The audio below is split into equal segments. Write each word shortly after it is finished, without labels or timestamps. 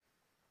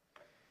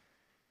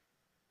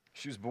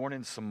She was born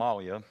in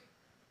Somalia.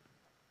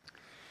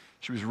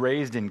 She was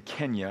raised in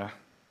Kenya.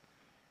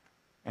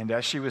 And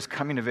as she was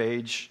coming of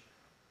age,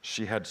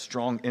 she had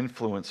strong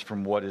influence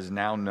from what is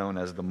now known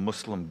as the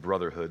Muslim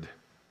Brotherhood.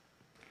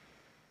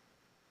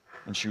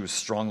 And she was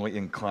strongly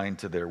inclined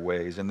to their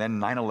ways. And then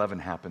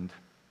 9/11 happened.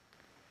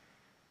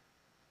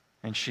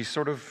 And she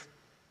sort of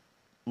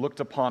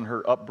looked upon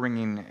her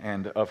upbringing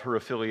and of her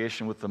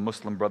affiliation with the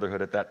Muslim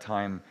Brotherhood at that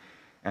time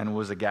and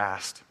was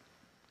aghast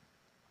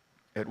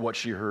at what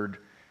she heard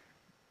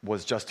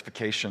was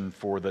justification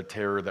for the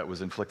terror that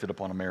was inflicted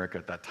upon America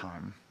at that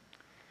time.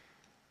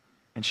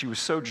 And she was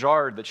so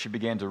jarred that she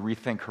began to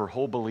rethink her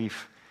whole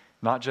belief,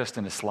 not just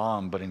in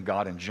Islam, but in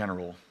God in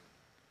general.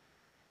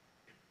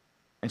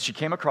 And she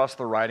came across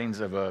the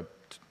writings of an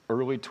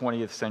early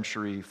 20th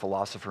century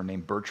philosopher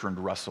named Bertrand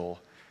Russell,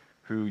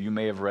 who you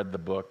may have read the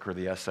book or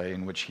the essay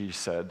in which he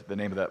said, the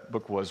name of that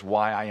book was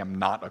Why I Am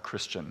Not a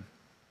Christian.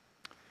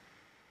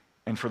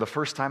 And for the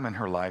first time in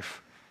her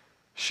life,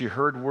 she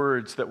heard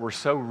words that were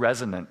so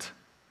resonant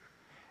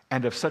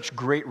and of such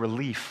great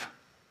relief.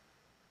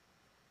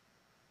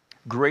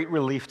 Great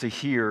relief to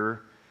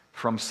hear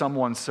from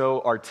someone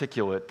so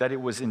articulate that it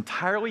was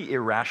entirely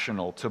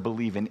irrational to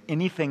believe in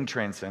anything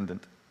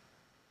transcendent.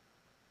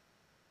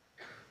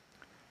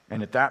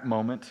 And at that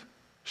moment,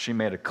 she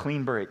made a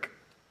clean break,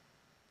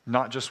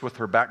 not just with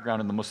her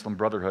background in the Muslim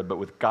Brotherhood, but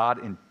with God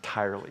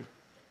entirely.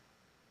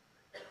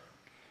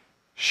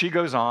 She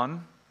goes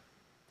on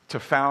to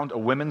found a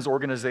women's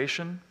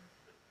organization,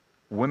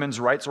 women's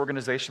rights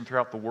organization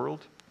throughout the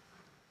world.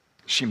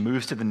 She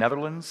moves to the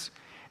Netherlands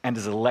and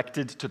is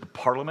elected to the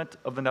parliament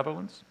of the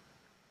Netherlands.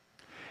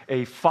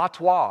 A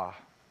fatwa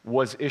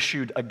was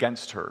issued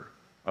against her.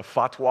 A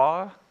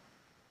fatwa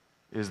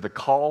is the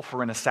call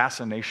for an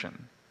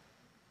assassination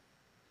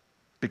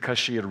because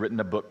she had written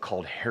a book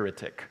called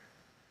Heretic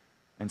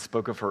and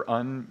spoke of her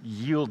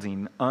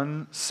unyielding,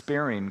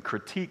 unsparing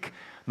critique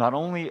not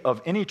only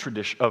of any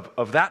tradition,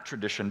 of that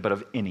tradition, but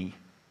of any.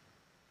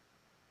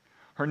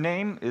 Her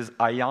name is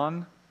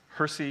Aayan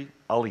Hirsi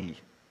Ali.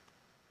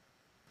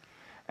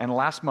 And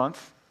last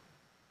month,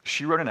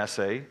 she wrote an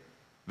essay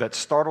that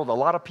startled a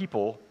lot of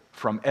people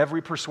from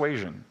every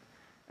persuasion.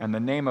 And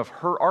the name of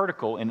her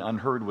article in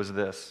Unheard was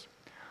this: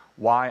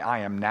 Why I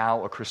Am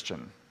Now a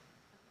Christian.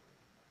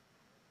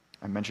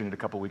 I mentioned it a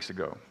couple weeks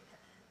ago.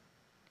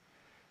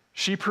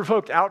 She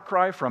provoked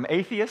outcry from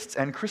atheists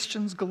and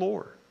Christians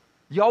galore.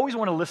 You always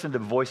want to listen to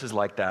voices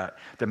like that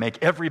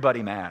make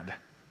everybody mad.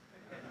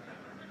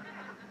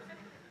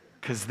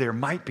 Because there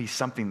might be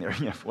something there.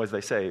 As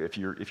they say, if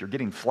you're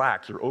getting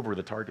flack, you're over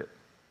the target.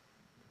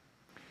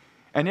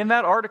 And in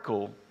that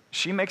article,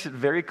 she makes it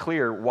very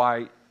clear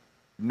why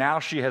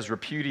now she has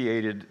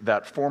repudiated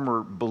that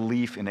former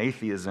belief in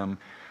atheism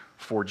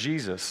for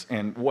Jesus.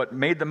 And what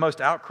made the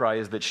most outcry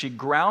is that she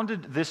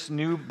grounded this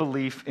new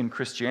belief in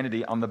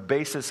Christianity on the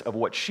basis of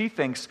what she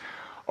thinks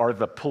are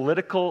the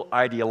political,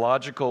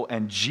 ideological,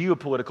 and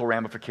geopolitical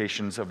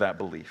ramifications of that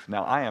belief.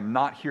 Now, I am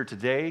not here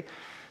today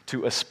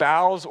to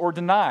espouse or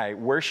deny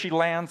where she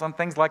lands on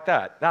things like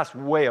that. That's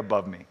way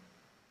above me.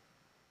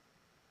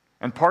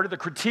 And part of the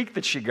critique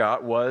that she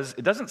got was,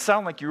 it doesn't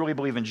sound like you really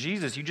believe in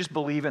Jesus, you just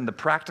believe in the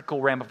practical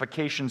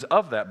ramifications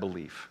of that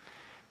belief.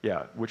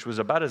 Yeah, which was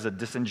about as a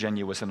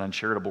disingenuous and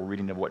uncharitable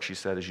reading of what she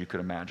said as you could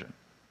imagine.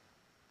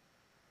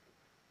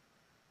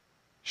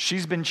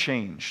 She's been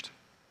changed.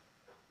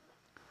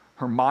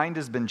 Her mind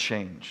has been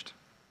changed.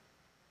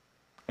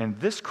 And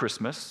this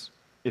Christmas,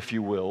 if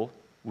you will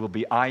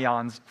be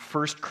Aayan's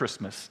first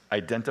Christmas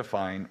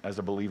identifying as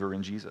a believer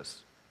in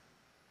Jesus.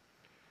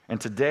 And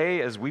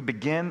today, as we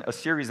begin a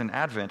series in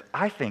Advent,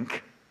 I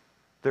think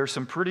there are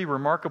some pretty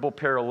remarkable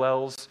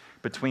parallels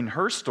between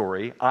her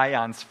story,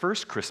 Aayan's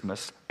first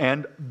Christmas,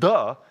 and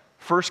the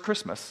first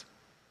Christmas.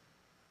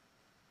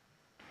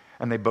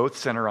 And they both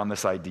center on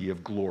this idea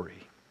of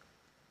glory,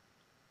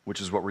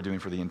 which is what we're doing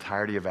for the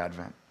entirety of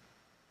Advent.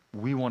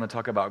 We want to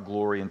talk about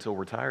glory until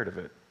we're tired of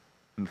it.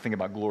 And the thing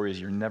about glory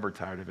is you're never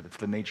tired of it. It's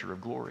the nature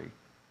of glory.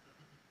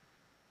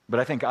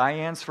 But I think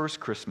Aayan's first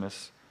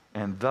Christmas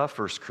and the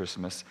first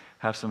Christmas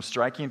have some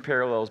striking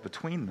parallels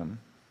between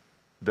them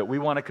that we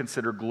want to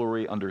consider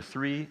glory under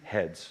three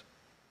heads.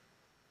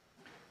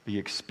 The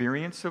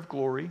experience of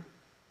glory,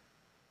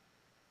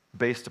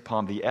 based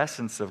upon the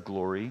essence of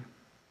glory,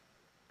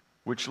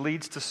 which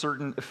leads to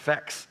certain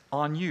effects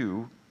on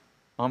you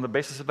on the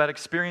basis of that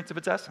experience of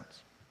its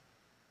essence.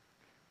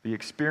 The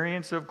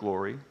experience of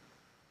glory,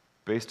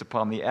 based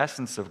upon the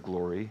essence of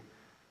glory,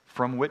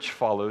 from which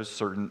follows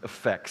certain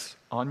effects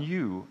on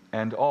you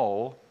and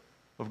all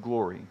of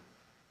glory.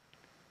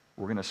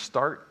 We're going to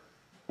start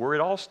where it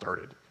all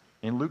started,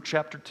 in Luke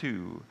chapter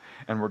 2,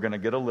 and we're going to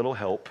get a little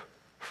help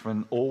from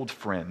an old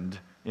friend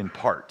in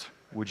part.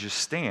 Would you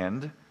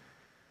stand,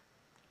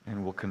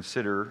 and we'll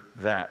consider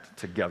that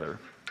together.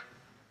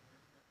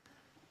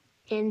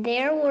 And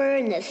there were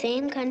in the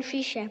same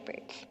country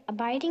shepherds,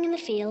 abiding in the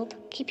field,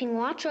 keeping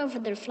watch over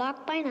their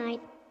flock by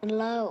night. And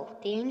lo,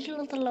 the angel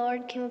of the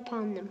Lord came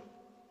upon them.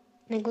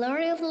 And the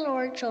glory of the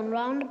Lord shone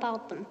round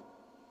about them.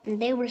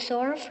 And they were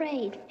sore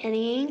afraid. And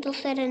the angel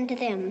said unto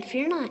them,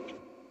 Fear not,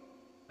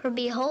 for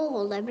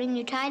behold, I bring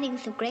you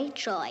tidings of great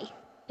joy,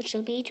 which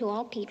shall be to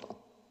all people.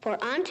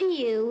 For unto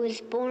you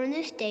is born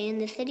this day in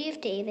the city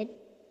of David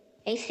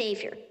a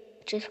Savior,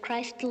 which is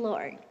Christ the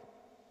Lord.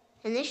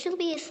 And this shall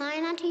be a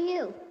sign unto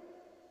you.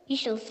 Ye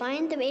shall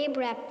find the babe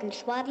wrapped in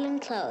swaddling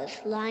clothes,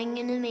 lying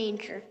in a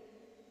manger.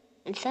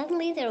 And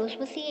suddenly there was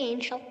with the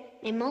angel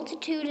a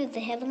multitude of the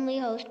heavenly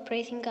host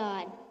praising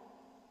God,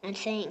 and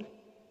saying,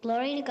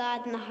 Glory to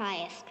God in the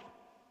highest,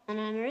 and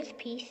on earth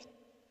peace,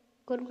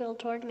 goodwill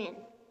toward men.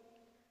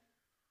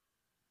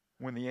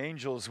 When the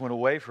angels went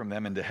away from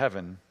them into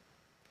heaven,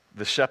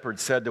 the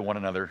shepherds said to one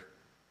another,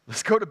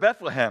 Let's go to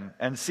Bethlehem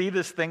and see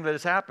this thing that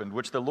has happened,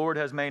 which the Lord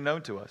has made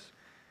known to us.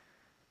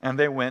 And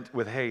they went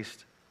with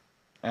haste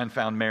and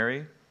found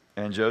Mary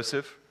and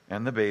Joseph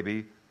and the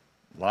baby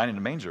lying in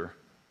a manger.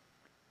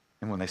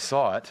 And when they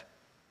saw it,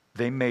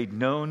 they made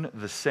known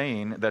the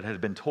saying that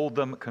had been told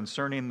them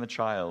concerning the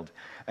child.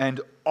 And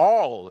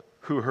all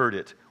who heard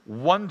it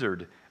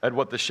wondered at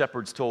what the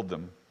shepherds told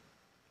them.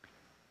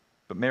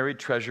 But Mary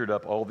treasured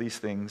up all these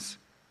things,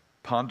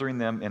 pondering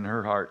them in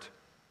her heart.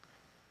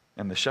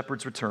 And the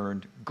shepherds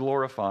returned,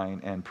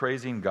 glorifying and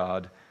praising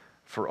God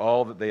for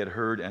all that they had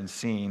heard and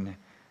seen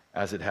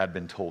as it had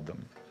been told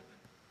them.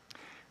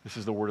 This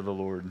is the word of the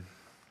Lord.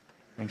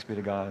 Thanks be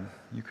to God.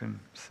 You can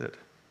sit.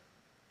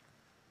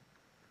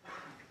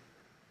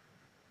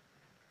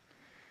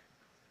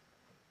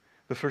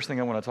 The first thing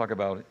I want to talk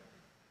about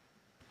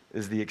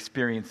is the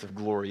experience of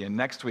glory. And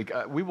next week,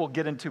 we will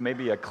get into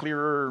maybe a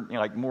clearer,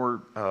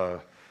 more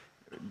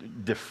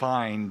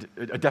defined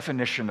a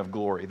definition of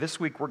glory. This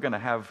week, we're going to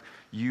have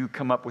you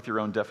come up with your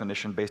own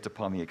definition based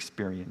upon the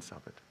experience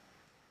of it.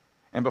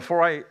 And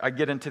before I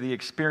get into the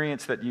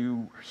experience that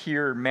you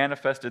hear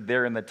manifested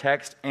there in the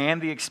text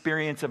and the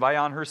experience of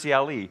Aayan Hirsi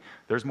Ali,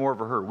 there's more of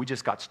her. We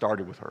just got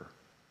started with her.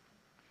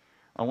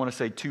 I want to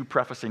say two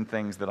prefacing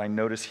things that I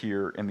notice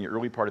here in the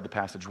early part of the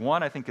passage.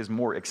 One, I think, is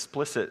more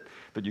explicit,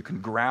 that you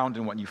can ground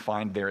in what you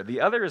find there. The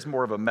other is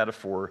more of a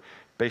metaphor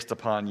based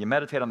upon, you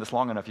meditate on this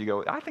long enough, you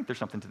go, I think there's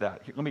something to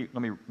that. Let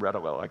me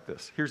rattle it like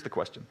this. Here's the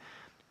question.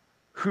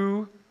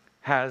 Who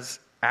has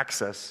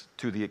access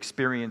to the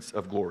experience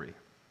of glory?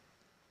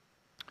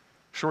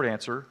 Short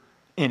answer,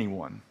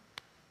 anyone.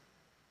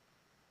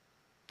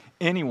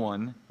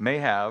 Anyone may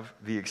have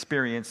the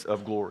experience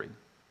of glory.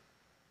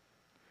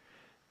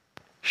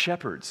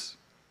 Shepherds.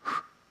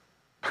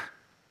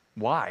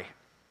 Why?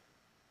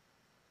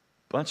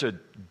 Bunch of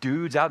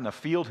dudes out in the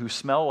field who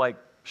smell like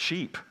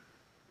sheep.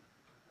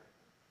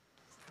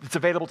 It's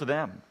available to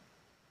them.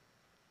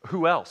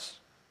 Who else?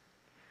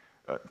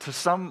 To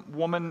some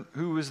woman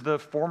who is the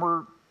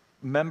former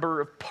member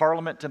of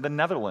parliament in the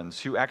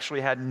Netherlands who actually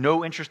had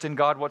no interest in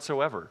God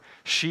whatsoever.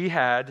 She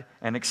had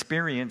an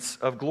experience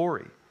of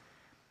glory.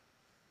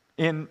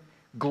 In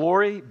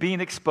glory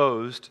being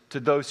exposed to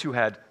those who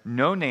had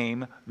no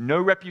name, no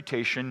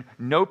reputation,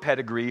 no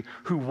pedigree,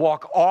 who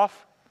walk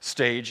off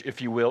stage,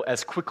 if you will,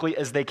 as quickly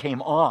as they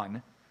came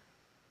on.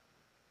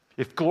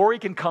 If glory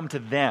can come to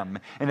them,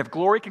 and if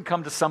glory can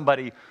come to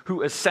somebody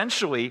who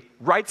essentially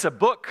writes a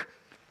book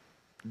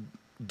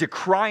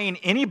decrying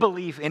any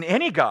belief in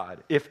any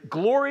God, if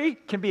glory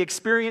can be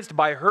experienced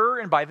by her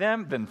and by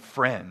them, then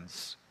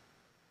friends.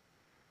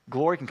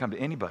 Glory can come to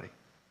anybody.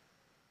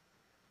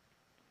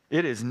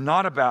 It is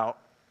not about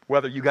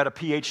whether you got a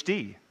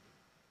PhD.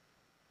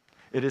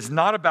 It is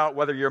not about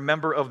whether you're a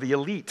member of the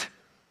elite.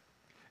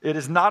 It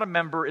does not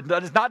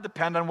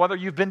depend on whether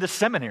you've been to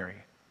seminary.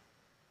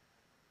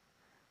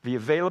 The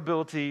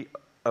availability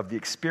of the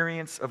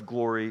experience of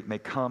glory may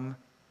come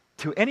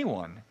to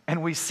anyone.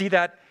 And we see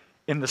that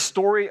in the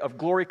story of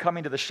glory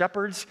coming to the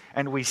shepherds,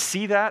 and we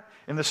see that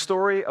in the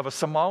story of a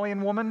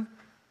Somalian woman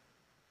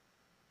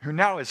who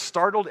now is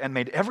startled and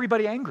made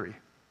everybody angry.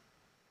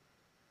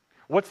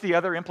 What's the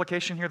other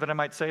implication here that I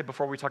might say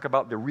before we talk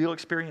about the real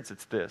experience?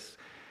 It's this.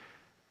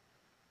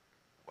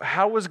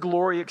 How was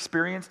glory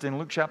experienced in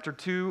Luke chapter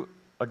 2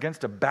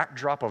 against a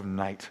backdrop of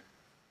night?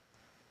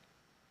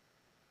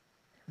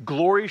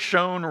 Glory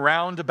shone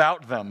round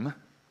about them,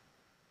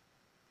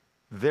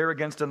 there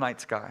against a night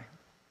sky.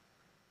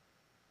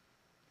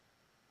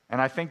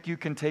 And I think you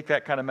can take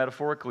that kind of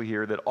metaphorically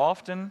here, that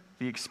often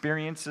the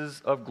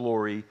experiences of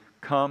glory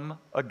come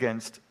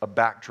against a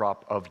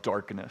backdrop of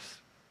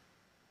darkness.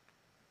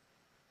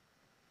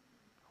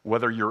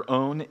 Whether your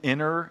own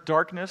inner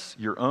darkness,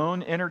 your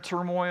own inner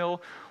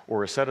turmoil,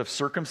 or a set of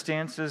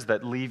circumstances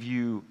that leave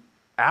you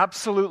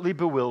absolutely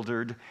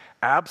bewildered,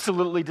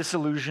 absolutely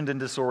disillusioned and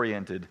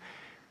disoriented,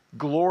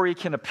 glory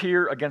can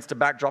appear against a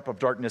backdrop of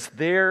darkness.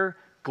 There,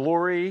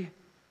 glory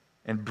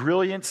and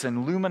brilliance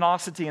and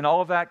luminosity and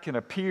all of that can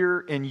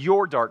appear in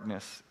your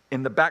darkness,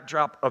 in the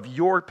backdrop of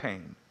your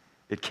pain.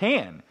 It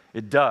can.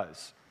 It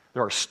does.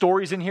 There are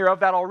stories in here of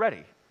that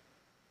already.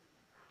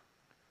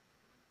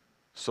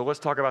 So let's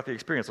talk about the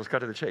experience. Let's cut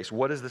to the chase.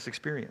 What is this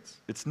experience?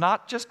 It's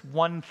not just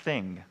one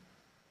thing.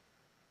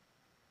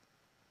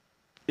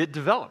 It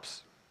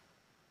develops.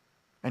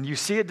 And you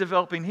see it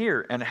developing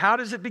here. And how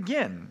does it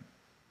begin?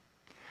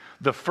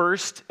 The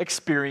first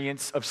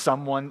experience of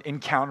someone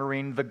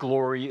encountering the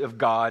glory of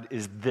God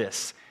is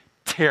this: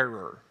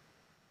 terror.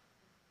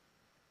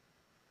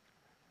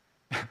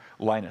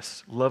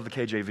 Linus, love the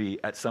KJV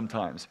at some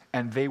times,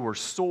 and they were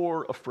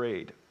sore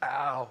afraid.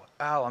 Ow,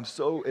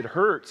 it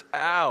hurts.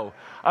 Ow,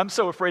 I'm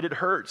so afraid it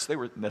hurts.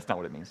 That's not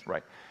what it means,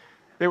 right?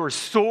 They were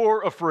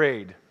sore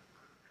afraid.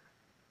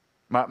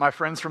 My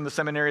friends from the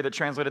seminary that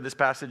translated this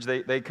passage,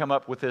 they come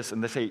up with this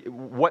and they say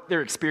what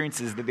their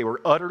experience is that they were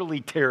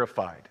utterly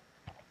terrified.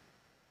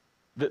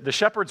 The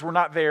shepherds were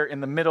not there in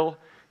the middle,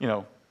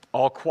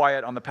 all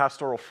quiet on the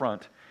pastoral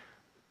front,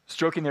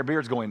 stroking their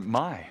beards going,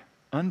 my,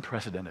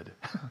 unprecedented.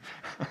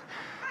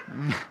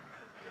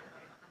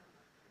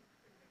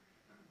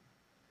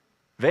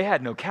 They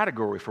had no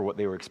category for what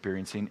they were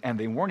experiencing, and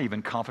they weren't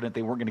even confident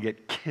they weren't going to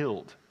get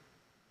killed.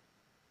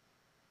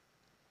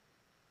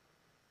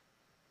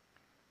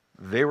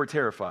 They were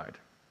terrified.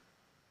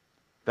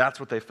 That's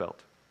what they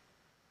felt.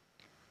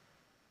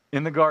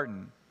 In the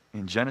garden,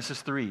 in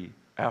Genesis 3,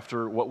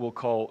 after what we'll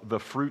call the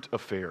fruit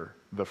affair,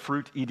 the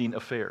fruit-eating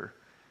affair,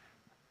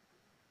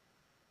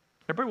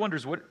 everybody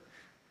wonders what,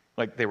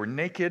 like they were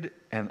naked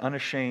and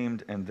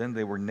unashamed, and then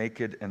they were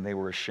naked and they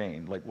were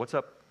ashamed. Like, what's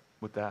up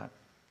with that?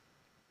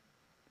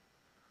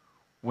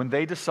 When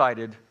they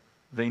decided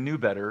they knew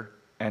better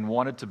and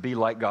wanted to be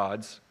like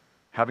gods,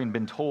 having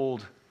been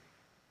told,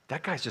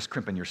 that guy's just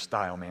crimping your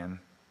style, man.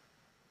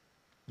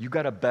 You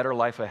got a better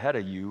life ahead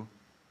of you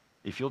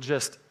if you'll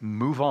just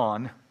move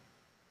on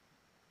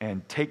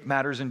and take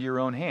matters into your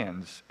own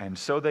hands. And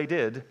so they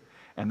did.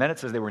 And then it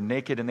says they were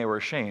naked and they were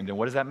ashamed. And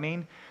what does that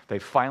mean? They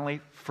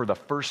finally, for the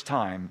first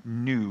time,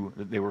 knew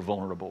that they were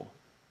vulnerable.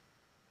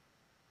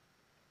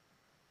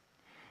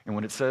 And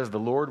when it says the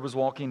Lord was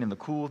walking in the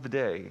cool of the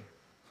day,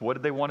 what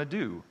did they want to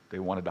do? They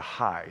wanted to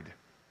hide.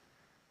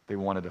 They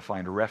wanted to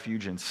find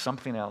refuge in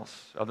something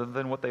else other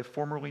than what they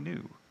formerly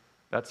knew.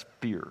 That's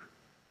fear.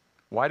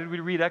 Why did we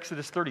read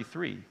Exodus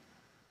 33?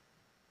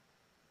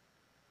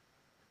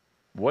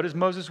 What does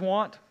Moses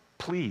want?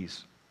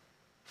 Please,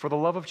 for the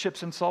love of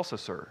chips and salsa,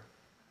 sir,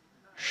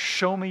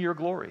 show me your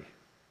glory.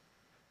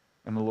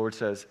 And the Lord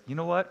says, you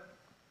know what?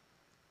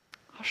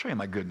 I'll show you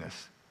my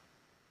goodness.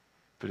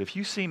 But if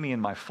you see me in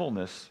my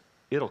fullness,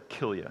 it'll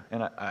kill you.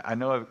 And I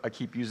know I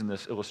keep using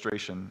this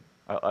illustration.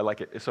 I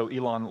like it. So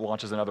Elon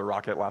launches another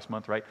rocket last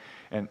month, right?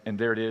 And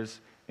there it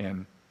is.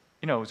 And,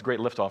 it was a great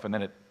liftoff, and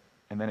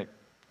then it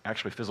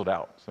actually fizzled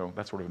out. So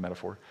that's sort of a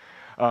metaphor.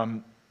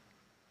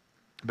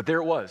 But there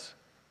it was.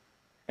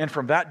 And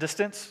from that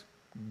distance,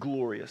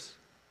 glorious.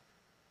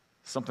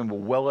 Something will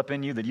well up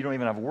in you that you don't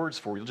even have words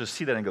for. You'll just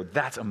see that and go,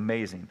 that's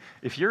amazing.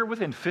 If you're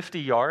within 50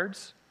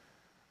 yards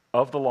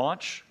of the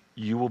launch,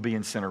 you will be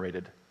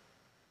incinerated.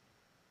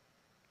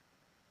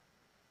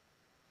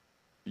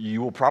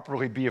 You will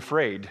properly be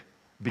afraid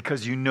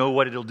because you know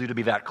what it'll do to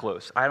be that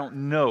close. I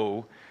don't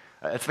know.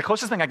 It's the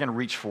closest thing I can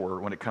reach for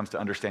when it comes to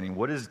understanding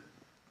what is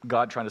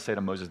God trying to say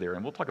to Moses there.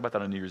 And we'll talk about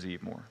that on New Year's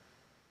Eve more.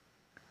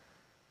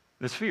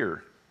 This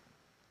fear.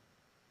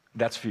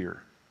 That's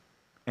fear.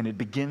 And it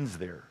begins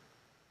there.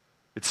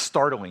 It's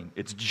startling.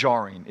 It's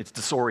jarring. It's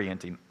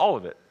disorienting. All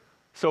of it.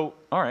 So,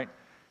 all right.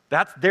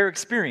 That's their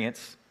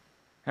experience.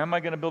 How am I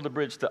going to build a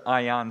bridge to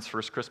Aayan's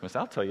first Christmas?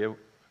 I'll tell you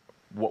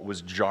what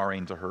was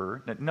jarring to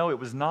her. No, it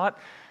was not,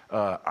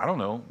 I don't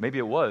know, maybe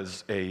it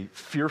was a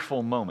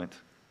fearful moment.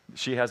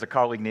 She has a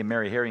colleague named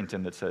Mary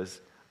Harrington that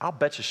says, I'll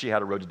bet you she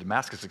had a road to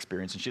Damascus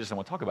experience and she doesn't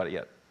want to talk about it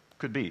yet.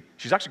 Could be.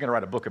 She's actually going to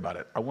write a book about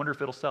it. I wonder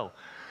if it'll sell.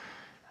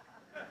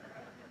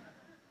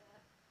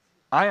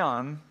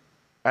 Aayan,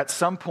 at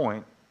some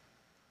point,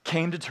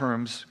 came to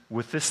terms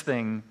with this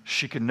thing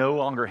she could no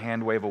longer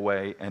hand wave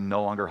away and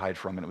no longer hide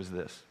from, and it was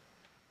this.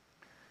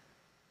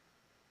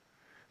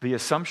 The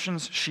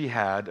assumptions she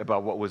had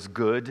about what was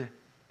good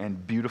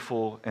and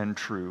beautiful and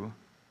true,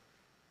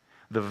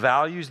 the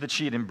values that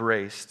she had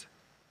embraced,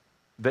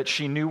 that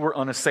she knew were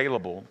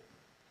unassailable,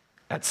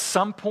 at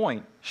some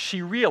point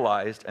she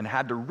realized and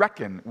had to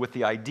reckon with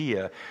the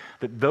idea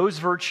that those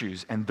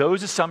virtues and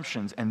those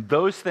assumptions and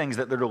those things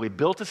that literally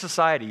built a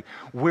society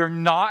were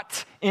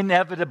not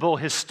inevitable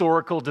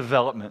historical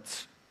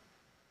developments.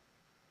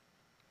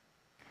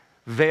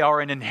 They are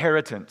an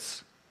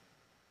inheritance.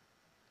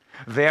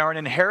 They are an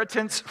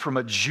inheritance from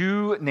a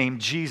Jew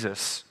named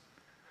Jesus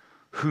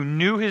who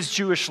knew his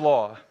Jewish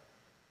law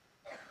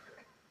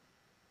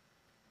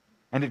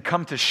and had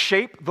come to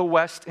shape the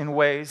West in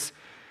ways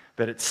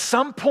that at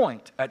some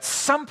point,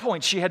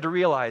 she had to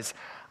realize,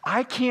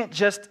 I can't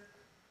just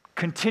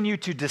continue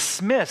to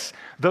dismiss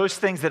those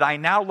things that I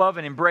now love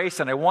and embrace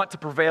and I want to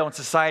prevail in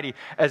society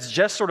as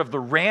just sort of the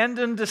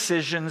random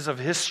decisions of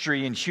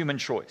history and human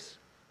choice.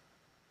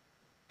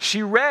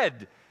 She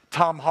read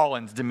Tom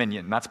Holland's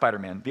Dominion, not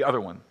Spider-Man, the other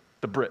one,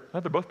 the Brit.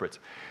 No, they're both Brits.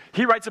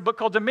 He writes a book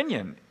called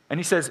Dominion, and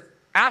he says,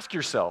 ask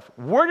yourself,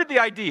 where did the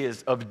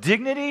ideas of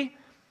dignity,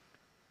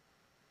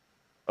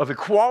 of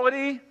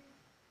equality,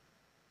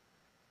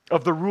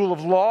 of the rule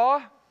of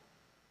law,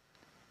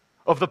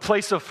 of the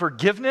place of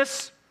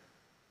forgiveness,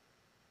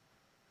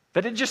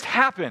 that didn't just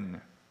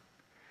happen.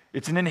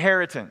 It's an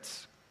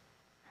inheritance.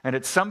 And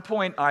at some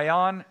point,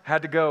 Aayan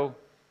had to go,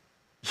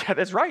 yeah,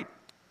 that's right.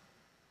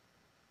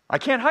 I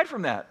can't hide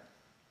from that.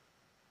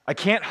 I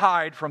can't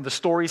hide from the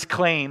story's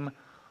claim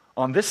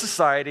on this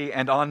society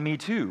and on me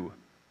too.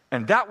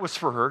 And that was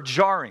for her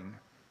jarring.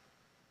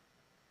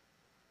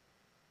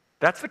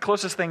 That's the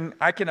closest thing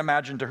I can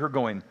imagine to her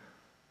going,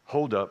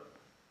 hold up.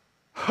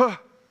 Huh.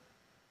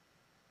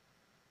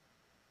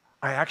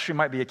 I actually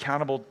might be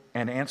accountable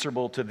and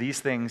answerable to these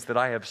things that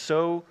I have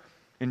so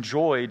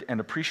enjoyed and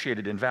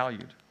appreciated and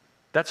valued.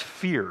 That's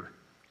fear.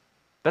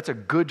 That's a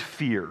good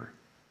fear.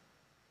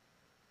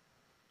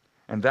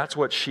 And that's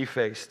what she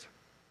faced.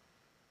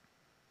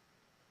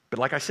 But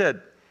like I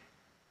said,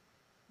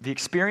 the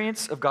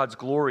experience of God's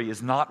glory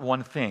is not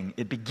one thing.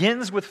 It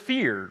begins with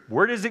fear.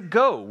 Where does it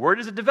go? Where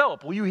does it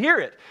develop? Well, you hear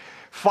it.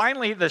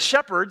 Finally, the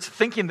shepherds,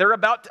 thinking we're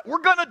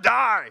going to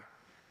die.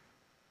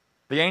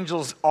 The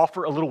angels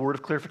offer a little word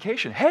of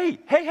clarification. Hey,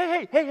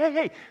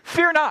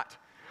 fear not.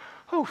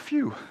 Oh,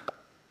 phew.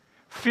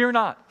 Fear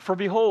not, for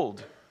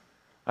behold,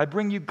 I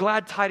bring you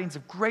glad tidings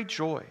of great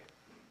joy.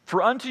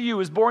 For unto you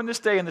is born this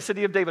day in the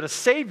city of David a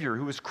Savior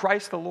who is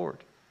Christ the Lord.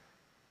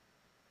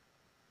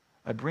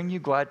 I bring you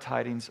glad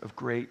tidings of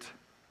great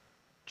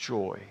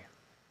joy.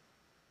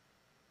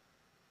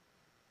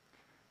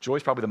 Joy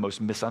is probably the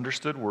most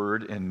misunderstood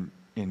word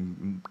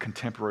in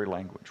contemporary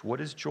language. What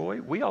is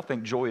joy? We all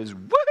think joy is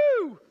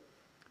woohoo!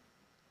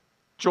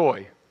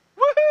 Joy.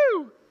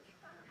 Woohoo!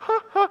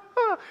 Ha ha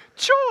ha!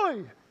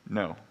 Joy!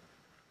 No.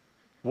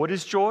 What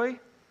is joy?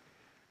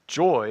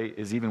 Joy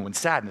is even when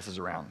sadness is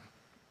around.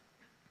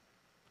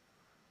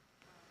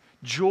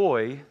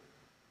 Joy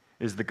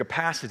is the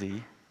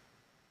capacity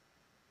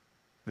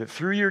that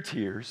through your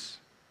tears,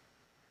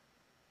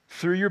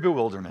 through your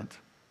bewilderment,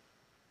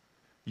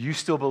 you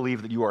still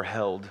believe that you are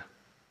held.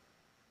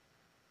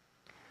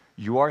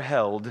 You are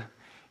held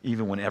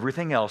even when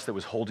everything else that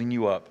was holding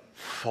you up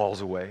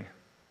falls away.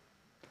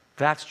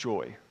 That's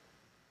joy.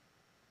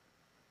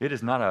 It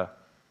is not a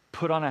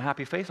put on a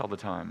happy face all the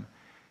time.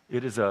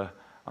 It is a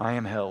I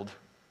am held.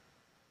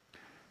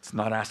 It's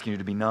not asking you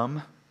to be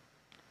numb.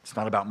 It's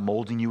not about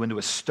molding you into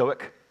a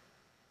stoic.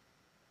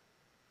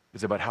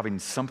 It's about having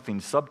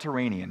something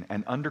subterranean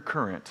and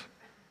undercurrent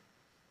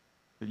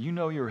that you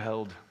know you're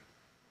held.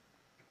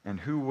 And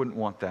who wouldn't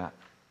want that?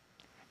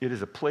 It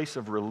is a place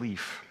of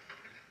relief,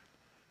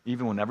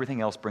 even when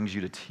everything else brings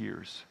you to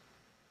tears.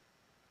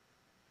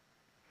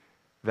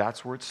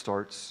 That's where it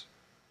starts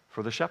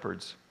for the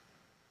shepherds.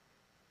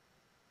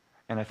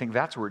 And I think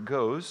that's where it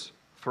goes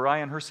for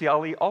Aayan Hirsi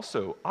Ali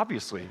also,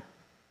 obviously.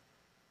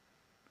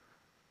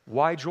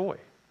 Why joy?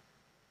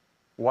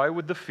 Why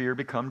would the fear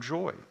become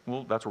joy?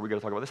 Well, that's where we got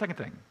to talk about the second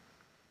thing.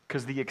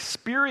 Because the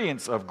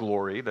experience of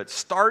glory that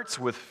starts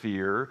with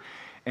fear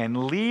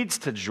and leads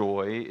to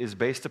joy is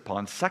based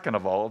upon, second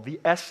of all, the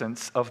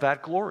essence of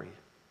that glory.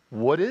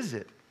 What is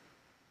it?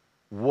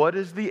 What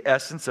is the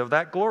essence of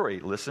that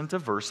glory? Listen to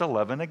verse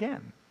 11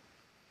 again.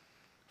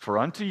 For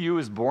unto you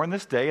is born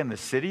this day in the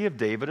city of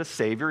David a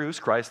Savior who is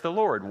Christ the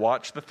Lord.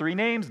 Watch the three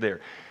names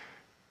there.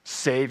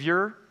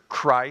 Savior,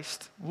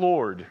 Christ,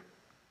 Lord.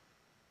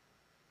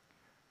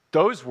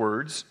 Those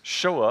words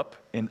show up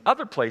in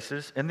other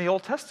places in the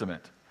Old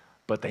Testament,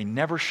 but they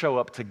never show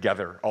up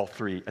together, all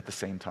three at the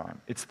same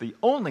time. It's the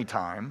only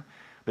time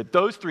that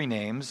those three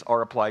names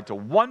are applied to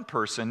one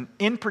person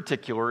in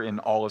particular in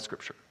all of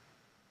Scripture.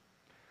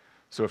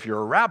 So if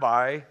you're a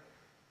rabbi,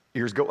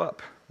 ears go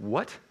up.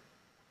 What?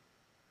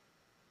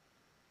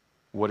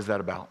 What is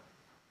that about?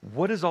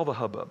 What is all the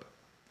hubbub?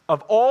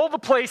 Of all the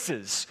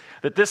places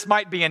that this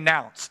might be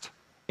announced,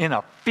 in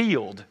a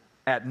field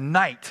at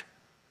night,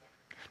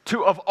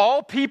 to of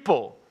all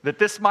people that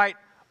this might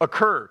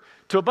occur,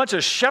 to a bunch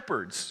of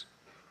shepherds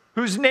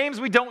whose names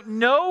we don't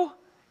know,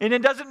 and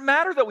it doesn't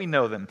matter that we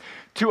know them,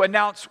 to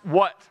announce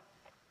what?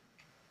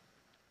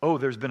 Oh,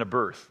 there's been a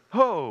birth.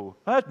 Oh,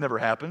 that never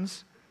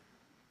happens.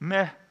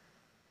 Meh.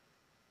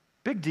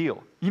 Big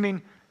deal. You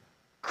mean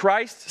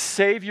Christ,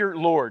 Savior,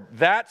 Lord.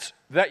 That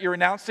you're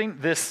announcing,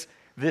 this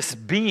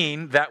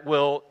being that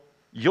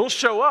you'll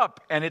show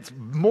up, and it's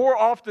more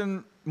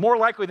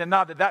likely than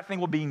not that thing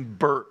will be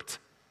burped.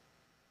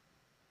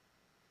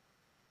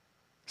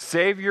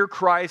 Savior,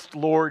 Christ,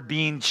 Lord,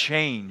 being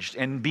changed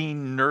and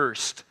being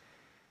nursed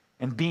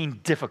and being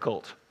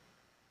difficult.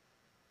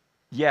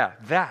 Yeah,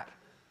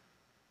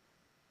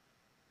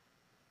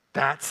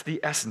 that's the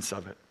essence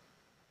of it.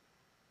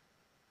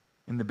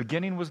 In the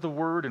beginning was the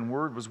Word, and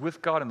Word was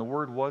with God, and the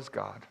Word was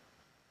God.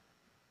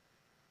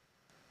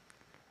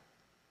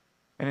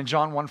 And in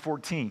John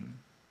 1:14,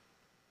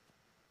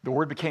 the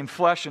Word became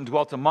flesh and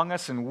dwelt among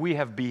us, and we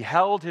have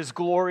beheld His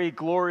glory.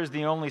 Glory is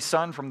the only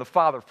Son from the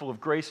Father, full of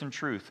grace and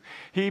truth.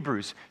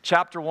 Hebrews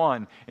chapter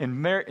 1.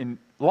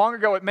 Long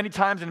ago, at many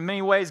times and in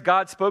many ways,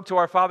 God spoke to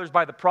our fathers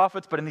by the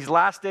prophets, but in these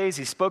last days,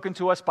 He's spoken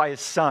to us by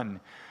His Son,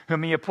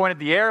 whom He appointed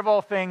the heir of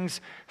all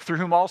things, through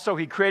whom also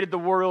He created the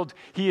world.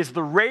 He is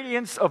the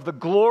radiance of the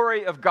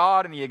glory of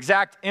God and the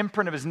exact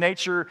imprint of His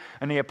nature,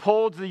 and He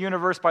upholds the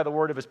universe by the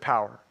word of His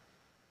power.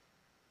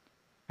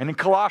 And in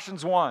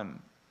Colossians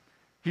 1,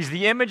 He's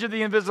the image of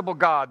the invisible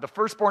God, the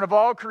firstborn of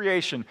all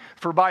creation.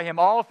 For by him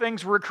all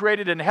things were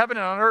created in heaven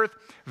and on earth,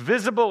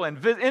 visible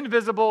and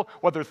invisible,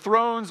 whether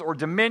thrones or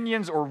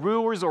dominions or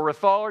rulers or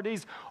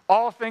authorities.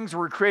 All things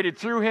were created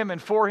through him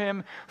and for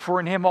him. For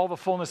in him all the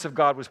fullness of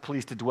God was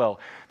pleased to dwell.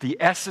 The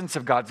essence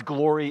of God's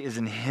glory is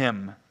in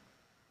him.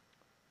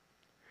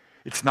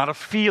 It's not a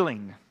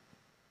feeling.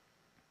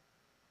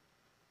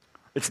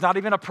 It's not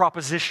even a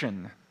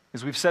proposition.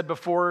 As we've said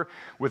before,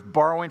 with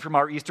borrowing from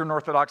our Eastern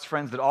Orthodox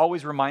friends, that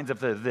always reminds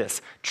us of this.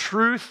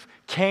 Truth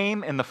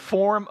came in the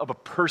form of a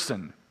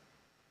person,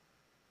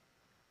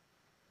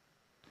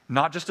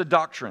 not just a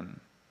doctrine.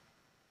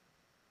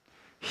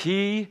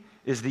 He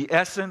is the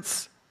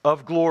essence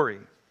of glory.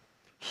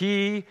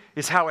 He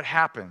is how it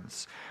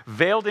happens.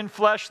 Veiled in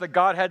flesh, the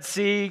Godhead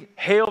see,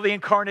 hail the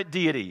incarnate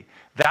deity.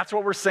 That's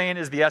what we're saying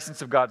is the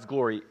essence of God's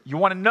glory. You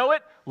want to know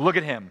it? Look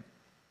at him.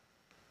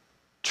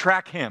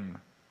 Track him.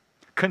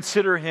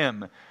 Consider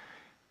him.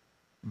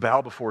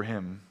 Bow before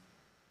him.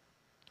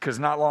 Because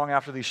not long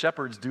after these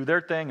shepherds do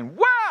their thing, and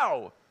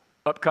wow!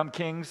 Up come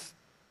kings.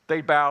 They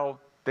bow.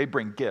 They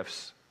bring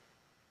gifts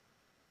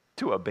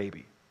to a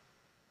baby.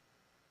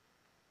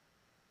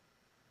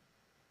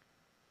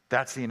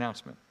 That's the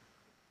announcement.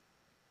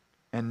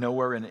 And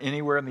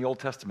anywhere in the Old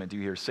Testament do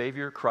you hear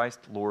Savior, Christ,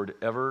 Lord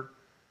ever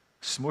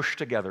smushed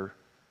together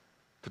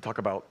to talk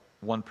about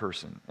one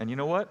person. And you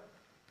know what?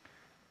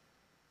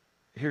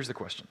 Here's the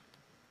question.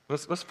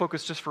 Let's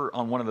focus just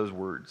on one of those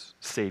words,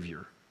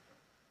 Savior.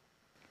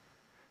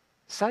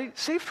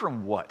 Saved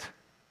from what?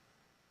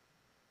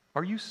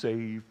 Are you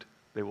saved?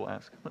 They will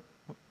ask.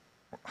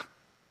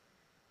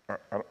 I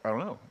don't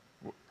know.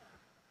 What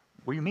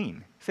do you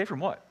mean? Saved from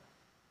what?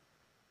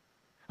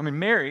 I mean,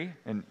 Mary,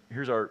 and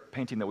here's our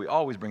painting that we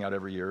always bring out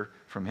every year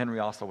from Henry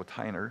Oswald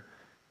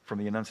from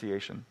the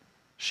Annunciation.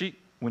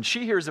 When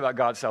she hears about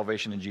God's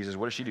salvation in Jesus,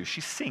 what does she do?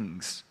 She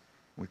sings.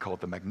 We call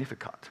it the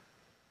Magnificat.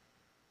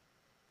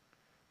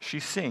 She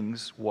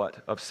sings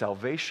what? Of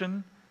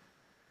salvation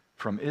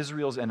from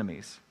Israel's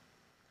enemies.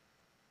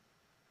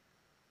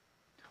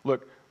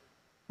 Look,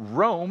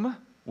 Rome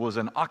was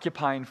an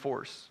occupying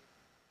force.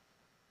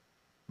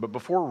 But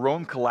before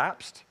Rome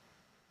collapsed,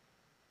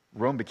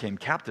 Rome became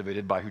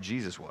captivated by who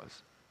Jesus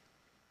was.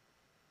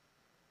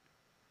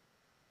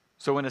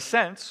 So in a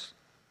sense,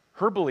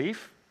 her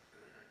belief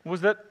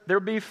was that there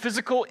would be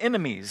physical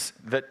enemies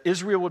that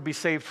Israel would be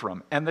saved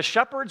from. And the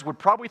shepherds would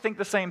probably think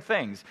the same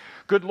things.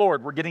 Good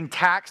Lord, we're getting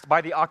taxed by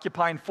the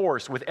occupying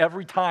force with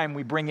every time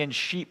we bring in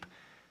sheep.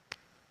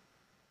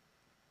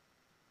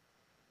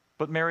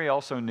 But Mary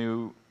also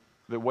knew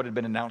that what had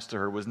been announced to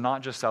her was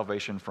not just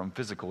salvation from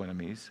physical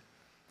enemies.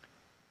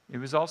 It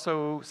was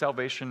also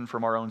salvation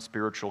from our own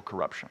spiritual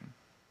corruption.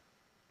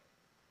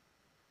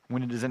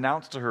 When it is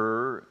announced to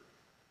her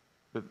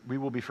that we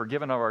will be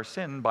forgiven of our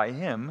sin by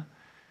him,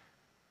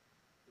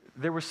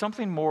 there was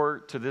something more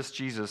to this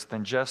Jesus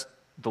than just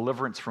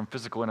deliverance from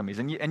physical enemies.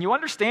 And you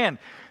understand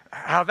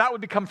how that would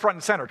become front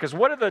and center. Because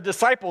what did the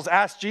disciples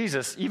ask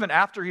Jesus even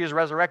after he is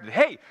resurrected?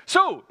 Hey,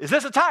 so is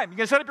this a time? You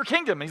can set up your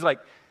kingdom? And he's like,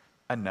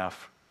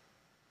 enough.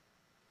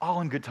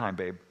 All in good time,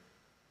 babe.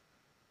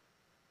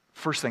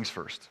 First things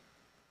first.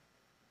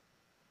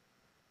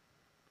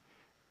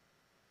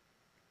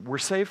 We're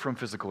saved from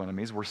physical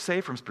enemies. We're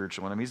saved from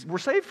spiritual enemies. We're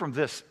saved from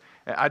this.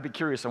 I'd be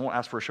curious, I won't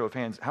ask for a show of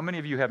hands, how many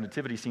of you have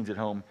nativity scenes at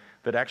home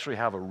that actually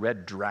have a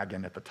red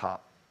dragon at the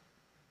top?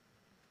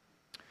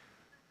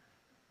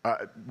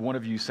 One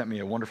of you sent me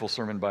a wonderful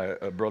sermon by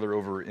a brother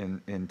over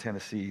in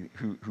Tennessee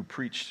who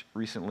preached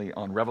recently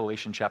on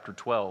Revelation chapter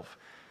 12.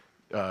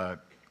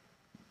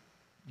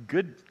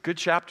 Good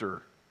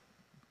chapter.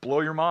 Blow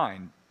your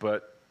mind.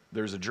 But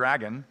there's a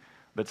dragon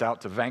that's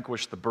out to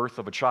vanquish the birth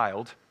of a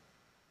child.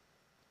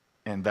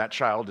 And that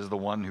child is the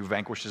one who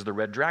vanquishes the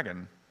red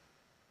dragon.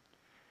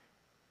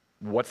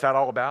 What's that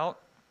all about?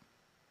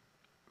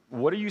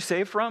 What are you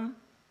saved from?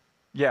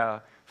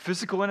 Yeah,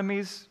 physical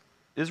enemies,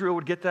 Israel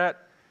would get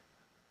that.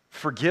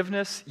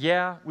 Forgiveness,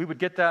 yeah, we would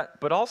get that.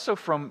 But also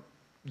from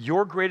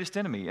your greatest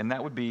enemy, and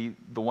that would be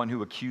the one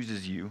who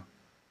accuses you.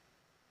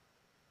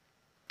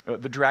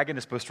 The dragon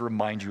is supposed to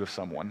remind you of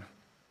someone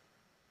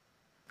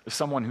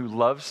who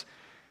loves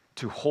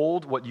to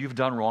hold what you've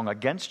done wrong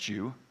against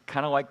you,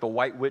 kind of like the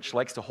white witch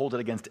likes to hold it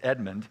against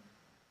Edmund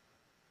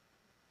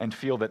and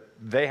feel that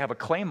they have a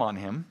claim on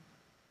him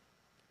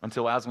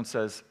until Aslan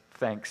says,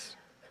 thanks,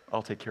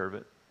 I'll take care of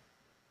it.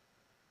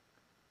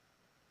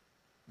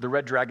 The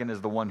red dragon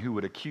is the one who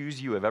would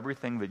accuse you of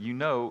everything that you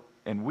know,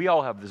 and we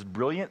all have this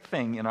brilliant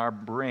thing in our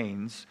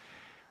brains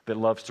that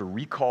loves to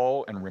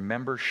recall and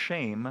remember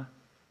shame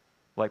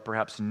like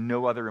perhaps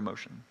no other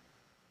emotion.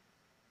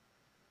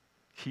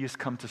 He has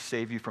come to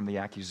save you from the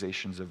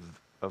accusations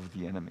of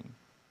the enemy.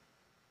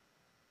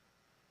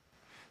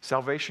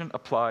 Salvation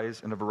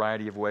applies in a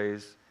variety of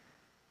ways.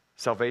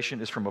 Salvation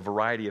is from a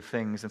variety of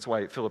things. That's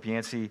why Philip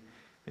Yancey,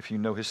 if you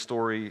know his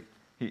story,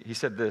 he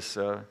said this,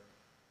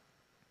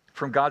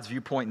 from God's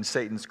viewpoint and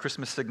Satan's,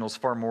 Christmas signals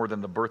far more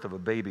than the birth of a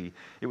baby.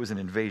 It was an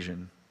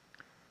invasion,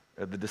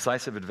 the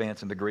decisive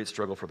advance in the great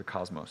struggle for the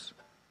cosmos.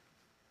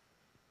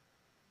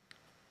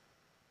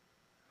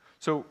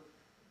 So,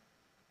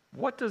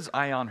 what does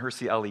Aayan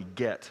Hirsi Ali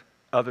get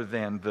other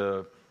than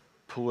the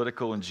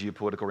political and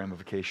geopolitical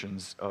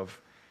ramifications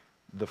of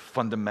the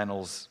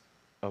fundamentals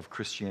of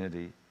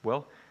Christianity?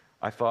 Well,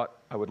 I thought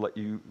I would let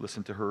you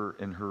listen to her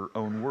in her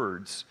own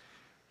words.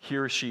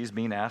 Here she's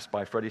being asked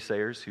by Freddie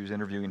Sayers, who's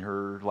interviewing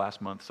her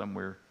last month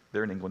somewhere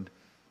there in England,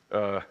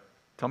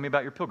 tell me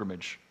about your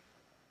pilgrimage.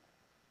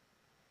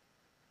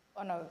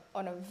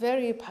 On a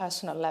very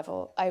personal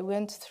level, I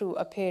went through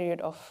a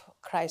period of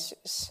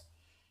crisis,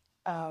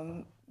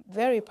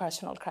 very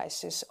personal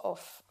crisis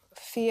of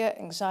fear,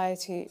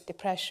 anxiety,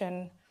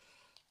 depression.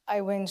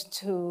 I went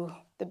to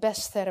the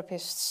best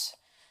therapists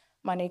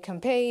money can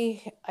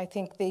pay. I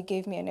think they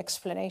gave me an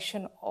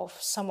explanation of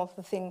some of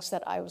the things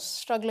that I was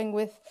struggling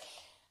with,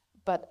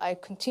 but I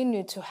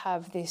continued to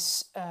have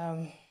this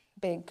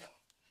big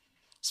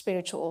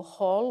spiritual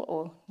hole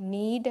or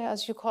need,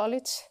 as you call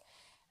it.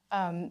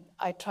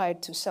 I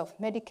tried to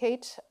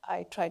self-medicate.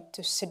 I tried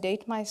to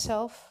sedate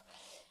myself.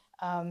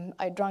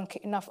 I drank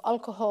enough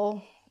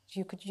alcohol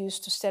you could use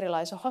to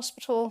sterilize a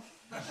hospital.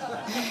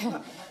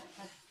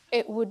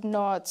 It would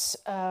not,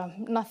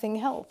 nothing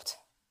helped.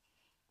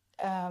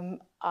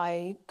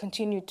 I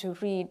continued to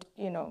read,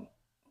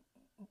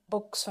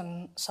 books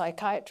on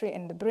psychiatry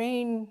and the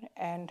brain,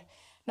 and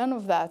none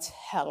of that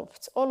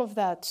helped. All of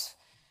that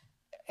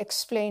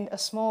explained a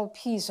small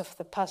piece of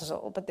the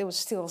puzzle, but there was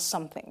still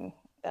something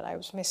that I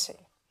was missing.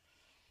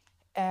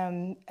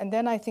 And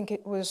then I think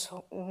it was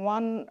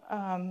one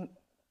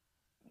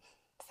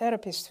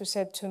therapist who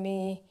said to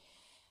me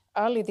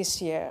early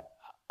this year,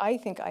 I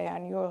think,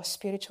 Aayan, you're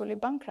spiritually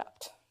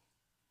bankrupt.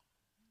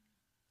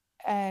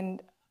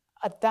 And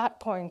at that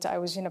point, I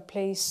was in a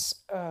place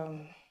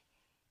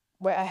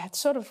where I had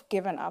sort of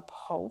given up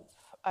hope.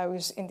 I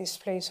was in this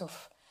place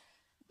of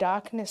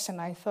darkness, and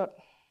I thought,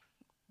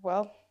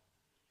 well,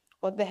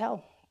 what the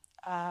hell?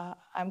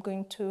 I'm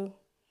going to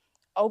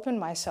open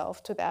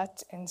myself to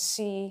that and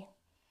see,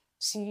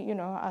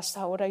 asked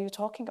her, what are you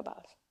talking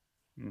about?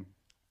 Mm.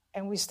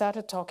 And we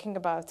started talking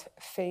about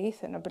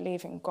faith and a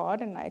belief in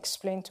God, and I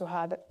explained to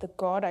her that the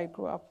God I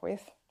grew up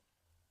with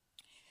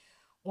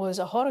was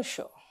a horror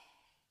show.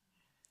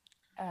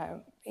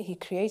 He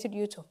created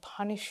you to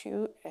punish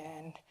you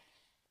and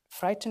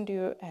frightened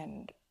you,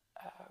 and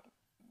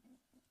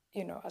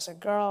as a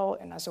girl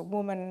and as a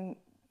woman,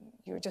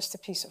 you're just a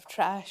piece of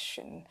trash.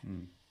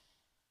 And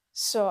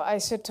so I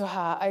said to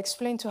her, I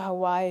explained to her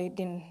why I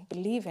didn't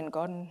believe in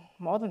God, and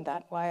more than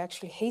that, why I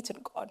actually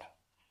hated God.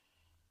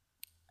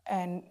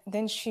 And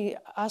then she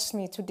asked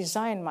me to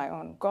design my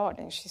own God,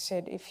 and she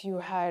said, if you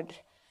had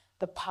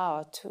the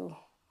power to,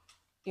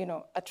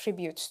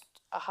 attribute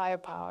a higher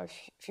power,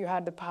 if you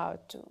had the power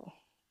to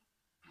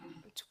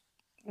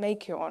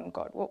make your own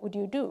God, what would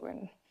you do?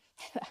 And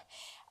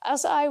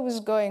as I was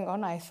going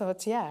on, I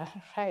thought, yeah,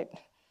 right.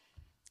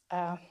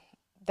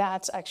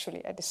 That's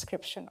actually a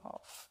description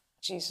of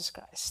Jesus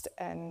Christ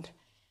and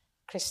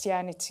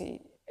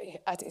Christianity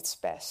at its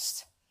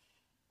best.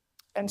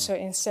 And so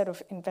instead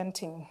of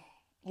inventing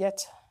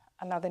yet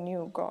another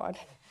new God,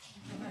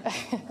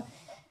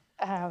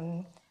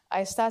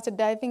 I started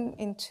diving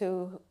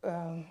into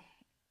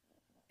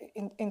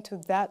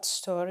that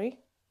story.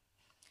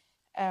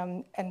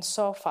 And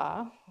so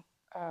far,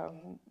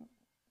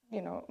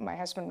 my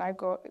husband and I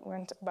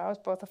went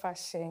about, both of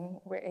us saying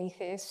we're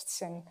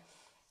atheists, and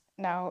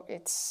now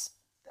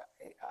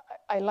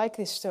I like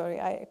this story.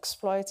 I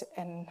exploit,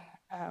 and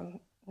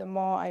the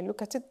more I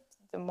look at it,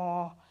 the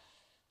more,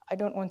 I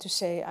don't want to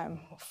say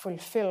I'm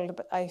fulfilled,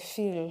 but I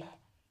feel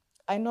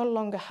I no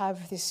longer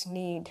have this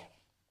need,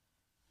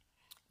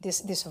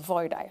 this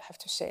void, I have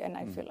to say, and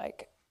I feel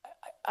like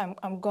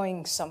I'm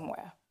going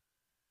somewhere.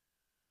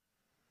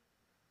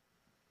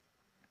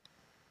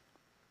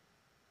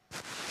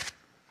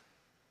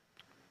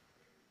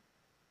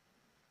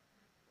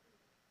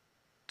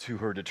 To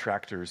her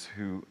detractors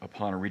who,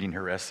 upon reading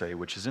her essay,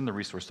 which is in the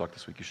resource doc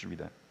this week, you should read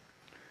that,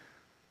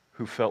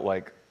 who felt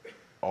like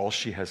all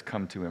she has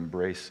come to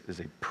embrace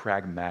is a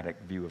pragmatic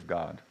view of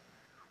God.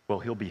 Well,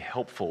 he'll be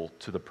helpful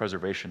to the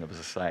preservation of a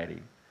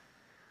society.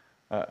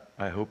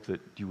 I hope that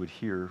you would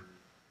hear,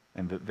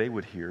 and that they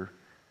would hear,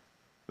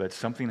 that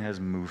something has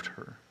moved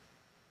her.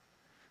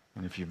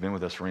 And if you've been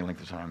with us for any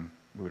length of time,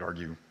 we would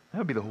argue that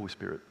would be the Holy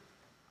Spirit,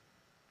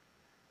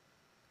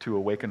 to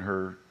awaken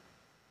her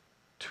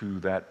to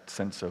that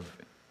sense of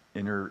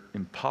inner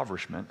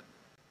impoverishment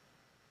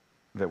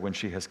that when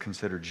she has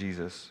considered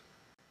Jesus,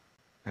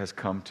 has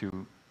come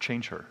to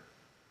change her.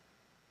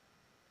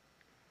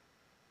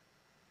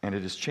 And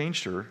it has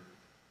changed her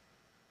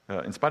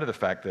in spite of the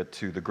fact that,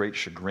 to the great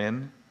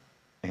chagrin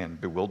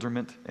and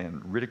bewilderment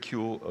and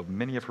ridicule of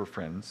many of her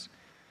friends,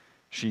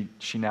 she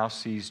now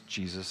sees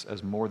Jesus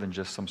as more than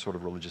just some sort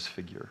of religious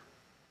figure.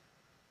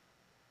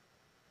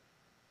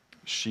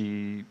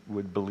 She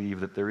would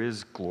believe that there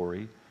is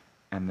glory,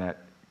 and that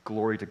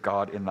glory to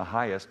God in the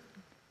highest,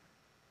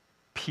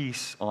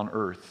 peace on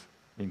earth,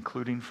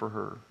 including for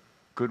her,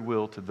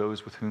 goodwill to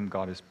those with whom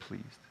God is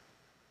pleased.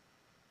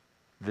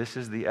 This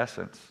is the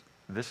essence.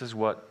 This is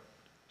what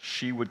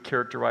she would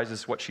characterize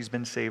as what she's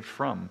been saved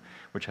from,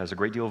 which has a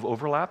great deal of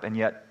overlap and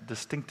yet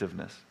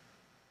distinctiveness.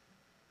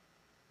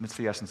 That's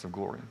the essence of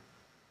glory.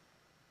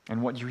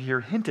 And what you hear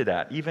hinted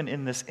at, even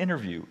in this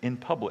interview in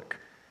public,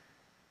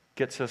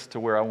 gets us to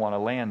where I want to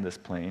land this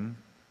plane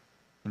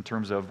in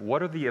terms of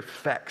what are the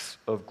effects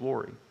of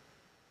glory.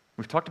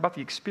 We've talked about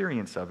the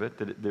experience of it,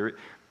 that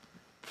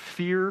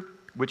fear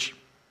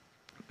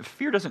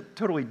doesn't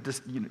totally,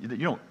 you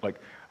don't like,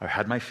 I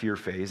had my fear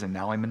phase and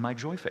now I'm in my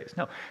joy phase.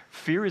 No,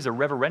 fear is a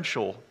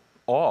reverential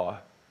awe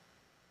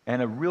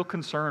and a real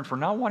concern for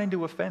not wanting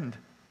to offend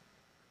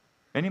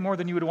any more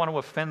than you would want to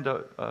offend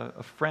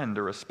a friend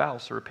or a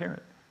spouse or a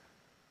parent.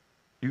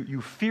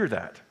 You fear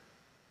that,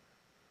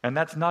 and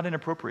that's not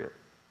inappropriate.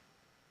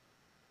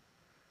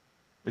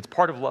 It's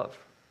part of love.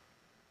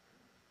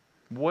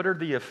 What are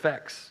the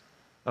effects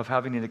of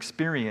having an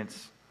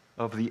experience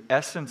of the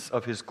essence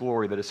of his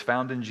glory that is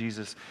found in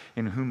Jesus,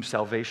 in whom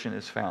salvation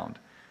is found?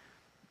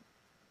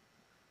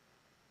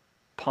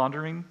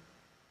 Pondering,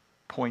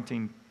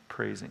 pointing,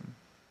 praising.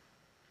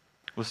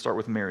 Let's start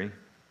with Mary.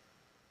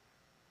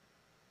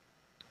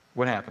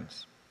 What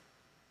happens?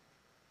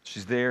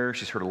 She's there,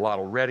 she's heard a lot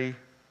already,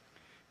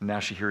 and now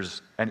she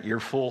hears an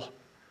earful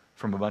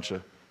from a bunch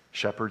of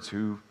shepherds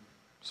who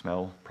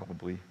smell,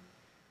 probably.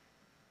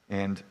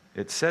 And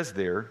it says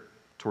there,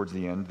 towards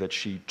the end, that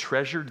she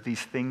treasured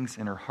these things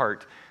in her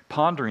heart,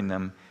 pondering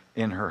them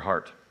in her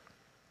heart.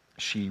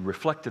 She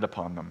reflected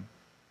upon them.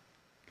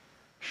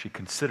 She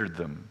considered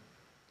them.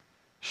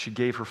 She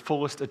gave her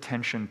fullest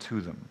attention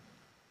to them.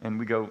 And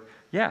we go,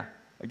 yeah,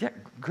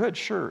 good,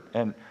 sure.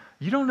 And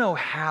you don't know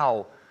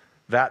how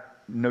that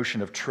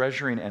notion of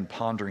treasuring and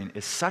pondering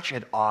is such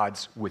at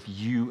odds with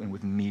you and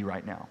with me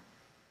right now.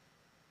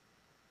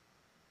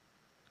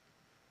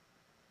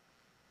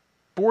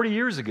 40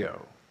 years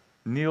ago,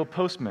 Neil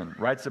Postman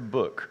writes a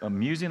book,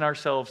 Amusing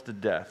Ourselves to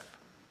Death.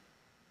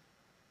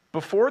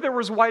 Before there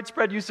was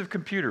widespread use of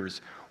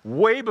computers,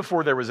 way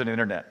before there was an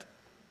internet,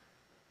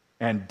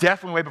 and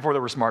definitely way before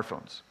there were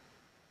smartphones.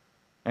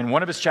 And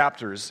one of his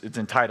chapters, it's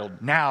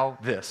entitled, Now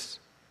This,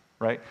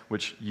 right?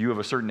 Which you of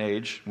a certain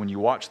age, when you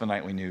watch the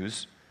nightly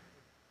news,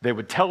 they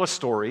would tell a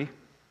story,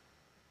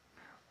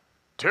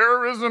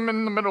 terrorism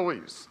in the Middle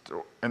East,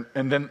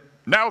 and then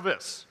now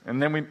this,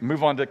 and then we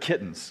move on to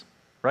kittens,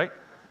 right?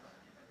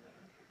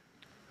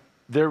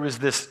 There is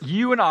this,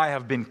 you and I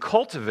have been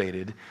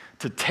cultivated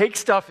to take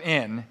stuff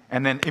in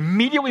and then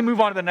immediately move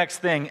on to the next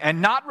thing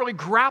and not really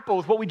grapple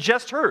with what we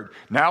just heard.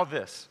 Now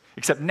this.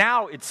 Except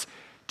now it's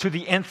to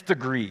the nth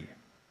degree.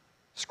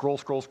 Scroll,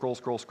 scroll, scroll,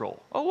 scroll,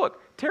 scroll. Oh,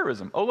 look,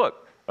 terrorism. Oh,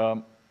 look,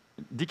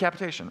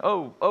 decapitation.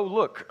 Oh,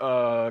 look,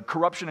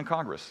 corruption in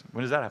Congress.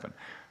 When does that happen?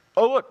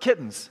 Oh, look,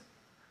 kittens.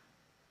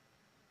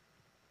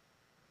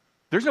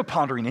 There's no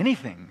pondering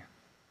anything.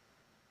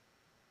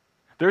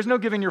 There's no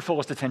giving your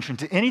fullest attention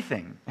to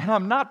anything. And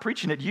I'm not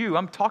preaching at you.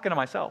 I'm talking to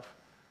myself.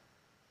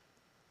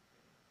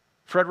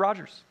 Fred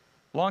Rogers,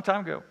 a long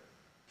time ago,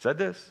 said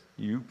this.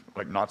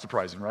 Not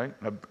surprising, right?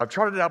 I've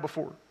charted it out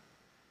before.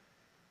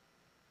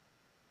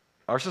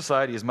 Our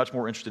society is much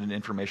more interested in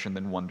information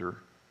than wonder,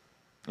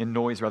 in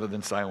noise rather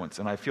than silence.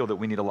 And I feel that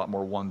we need a lot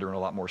more wonder and a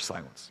lot more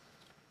silence.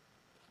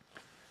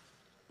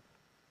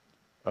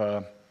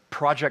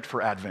 Project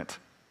for Advent.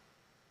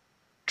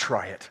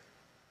 Try it.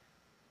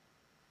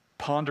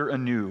 Ponder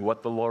anew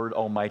what the Lord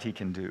Almighty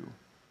can do.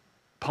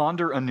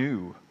 Ponder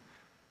anew.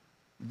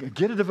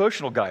 Get a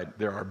devotional guide.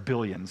 There are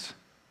billions.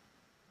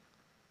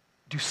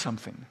 Do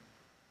something.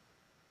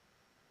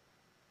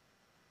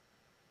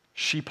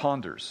 She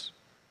ponders.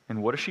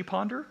 And what does she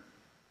ponder?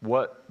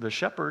 What the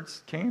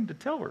shepherds came to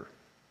tell her.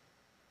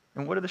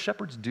 And what do the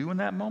shepherds do in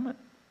that moment?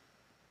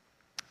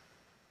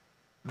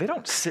 They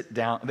don't sit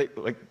down.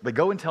 They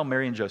go and tell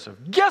Mary and Joseph,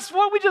 guess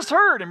what we just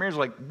heard? And Mary's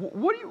like,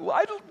 what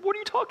are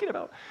you talking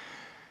about?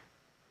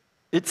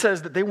 It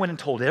says that they went and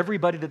told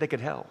everybody that they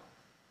could tell.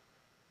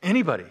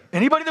 Anybody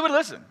that would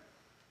listen.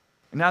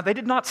 Now, they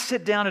did not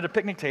sit down at a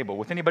picnic table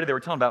with anybody they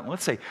were telling about.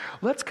 And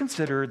let's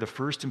consider the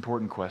first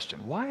important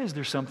question. Why is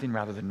there something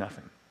rather than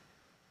nothing?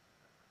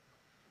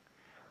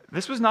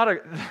 This was not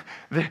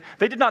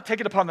they did not take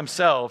it upon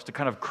themselves to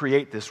kind of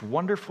create this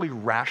wonderfully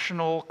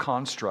rational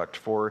construct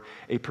for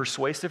a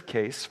persuasive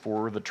case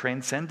for the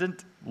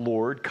transcendent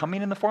Lord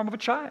coming in the form of a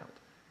child.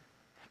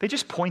 They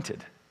just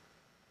pointed.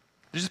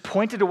 They just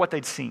pointed to what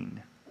they'd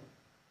seen.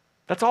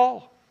 That's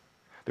all.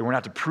 They weren't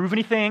out to prove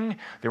anything.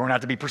 They weren't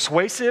out to be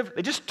persuasive.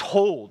 They just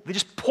told. They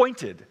just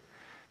pointed.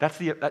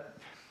 That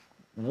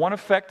one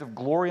effect of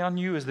glory on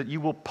you is that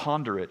you will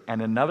ponder it.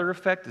 And another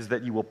effect is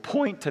that you will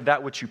point to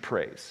that which you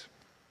praise.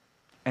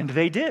 And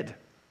they did.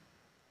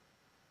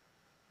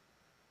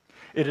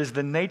 It is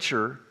the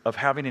nature of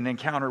having an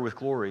encounter with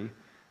glory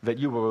that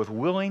you are both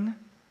willing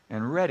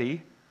and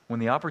ready when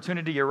the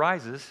opportunity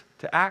arises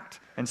to act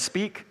and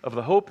speak of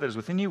the hope that is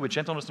within you with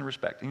gentleness and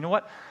respect. And you know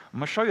what? I'm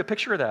going to show you a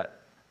picture of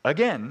that.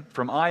 Again,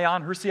 from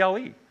Aayan, her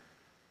CLE.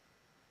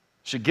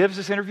 She gives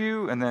this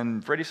interview, and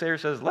then Freddie Sayre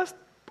says, let's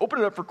open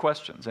it up for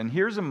questions. And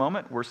here's a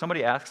moment where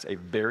somebody asks a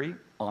very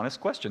honest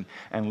question,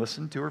 and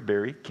listen to her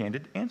very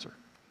candid answer.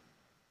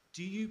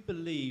 do you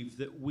believe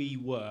that we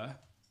were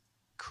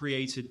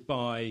created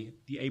by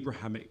the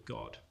Abrahamic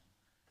God?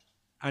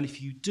 And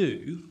if you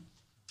do,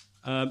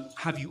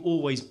 have you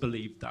always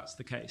believed that's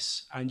the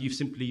case? And you've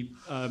simply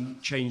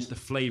changed the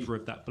flavour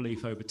of that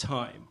belief over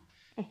time?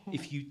 Mm-hmm.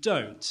 If you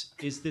don't,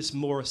 is this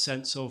more a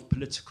sense of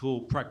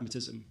political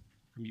pragmatism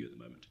from you at the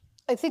moment?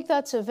 I think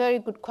that's a very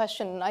good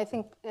question. I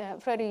think,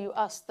 Freddie, you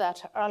asked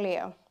that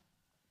earlier.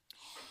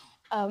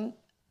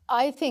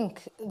 I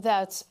think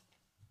that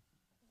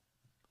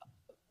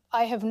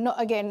I have not,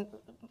 again,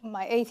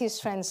 my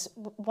atheist friends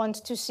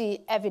want to see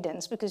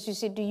evidence, because you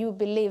say, do you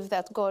believe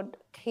that God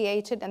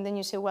created? And then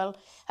you say, well,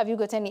 have you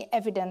got any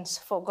evidence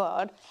for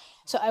God?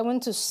 So I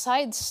want to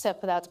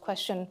sidestep that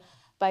question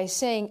by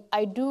saying,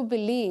 I do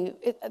believe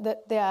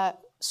that there are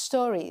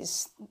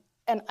stories,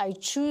 and I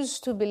choose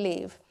to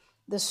believe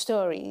the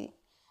story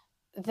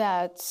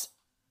that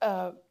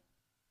there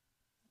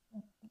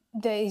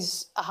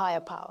is a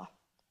higher power.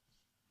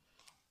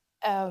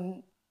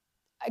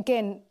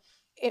 Again,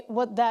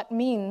 what that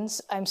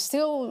means, I'm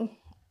still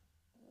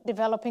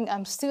developing,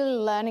 I'm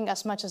still learning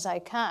as much as I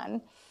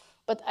can,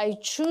 but I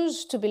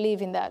choose to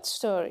believe in that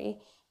story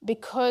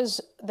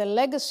because the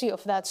legacy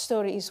of that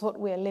story is what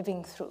we're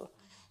living through.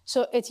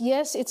 So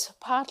yes, it's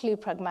partly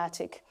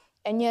pragmatic,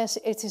 and yes,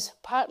 it is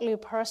partly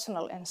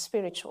personal and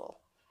spiritual.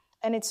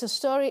 And it's a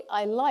story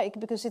I like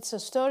because it's a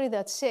story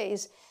that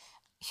says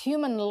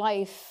human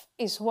life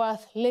is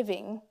worth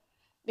living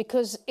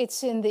because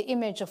it's in the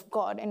image of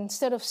God. And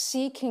instead of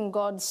seeking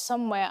God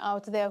somewhere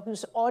out there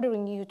who's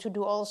ordering you to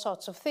do all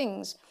sorts of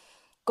things,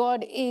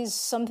 God is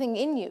something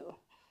in you.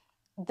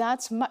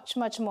 That's much,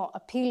 much more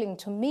appealing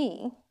to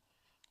me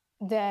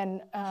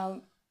than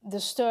the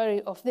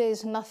story of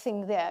there's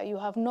nothing there. You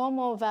have no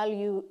more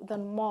value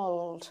than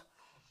mold.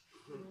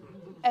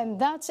 And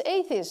that's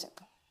atheism.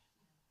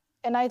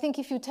 And I think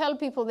if you tell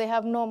people they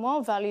have no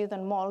more value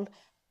than mold,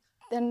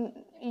 then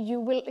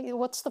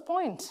what's the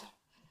point?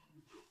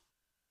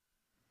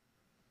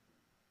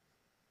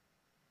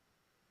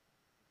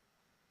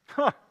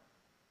 Huh.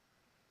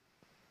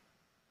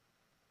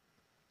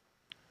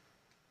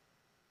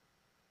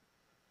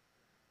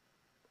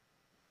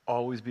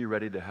 Always be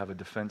ready to have a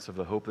defense of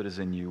the hope that is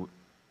in you,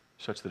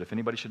 such that if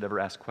anybody should ever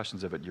ask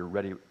questions of it, you're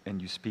ready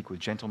and you speak with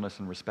gentleness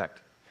and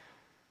respect.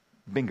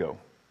 Bingo.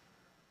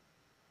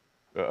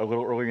 A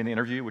little earlier in the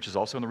interview, which is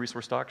also in the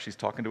resource doc, she's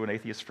talking to an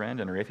atheist friend,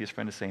 and her atheist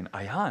friend is saying,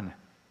 Aayan,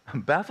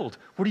 I'm baffled.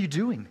 What are you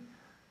doing?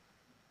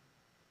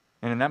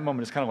 And in that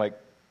moment, it's kind of like,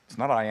 it's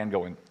not Aayan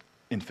going,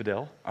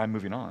 infidel, I'm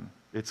moving on.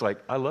 It's like,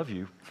 I love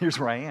you. Here's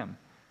where I am.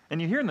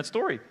 And you hear in that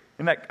story,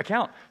 in that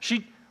account,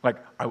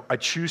 I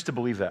choose to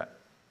believe that.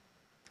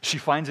 She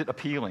finds it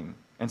appealing.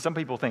 And some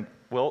people think,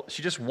 well,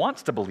 she just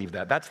wants to believe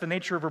that. That's the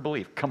nature of her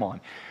belief. Come on.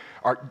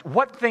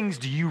 What things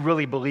do you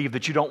really believe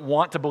that you don't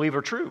want to believe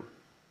are true?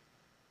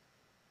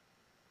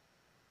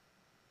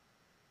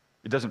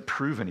 It doesn't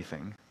prove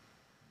anything,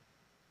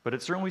 but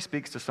it certainly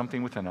speaks to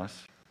something within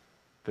us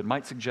that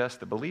might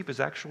suggest that belief is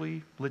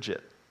actually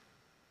legit.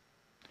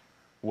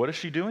 What is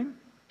she doing?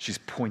 She's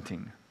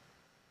pointing,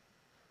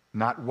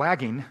 not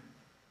wagging.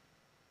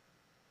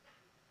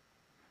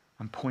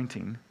 I'm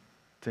pointing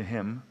to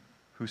him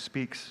who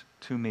speaks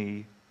to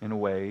me in a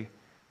way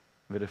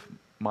that if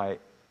my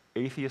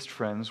atheist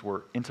friends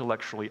were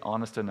intellectually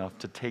honest enough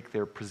to take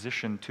their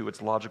position to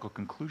its logical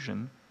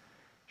conclusion,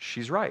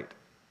 she's right.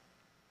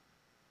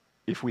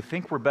 If we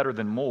think we're better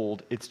than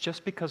mold, it's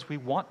just because we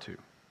want to.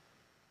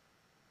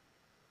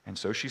 And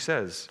so she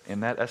says in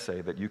that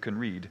essay that you can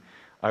read,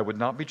 I would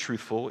not be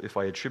truthful if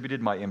I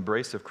attributed my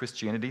embrace of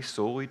Christianity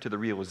solely to the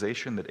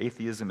realization that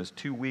atheism is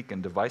too weak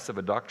and divisive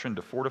a doctrine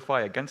to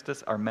fortify against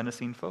us our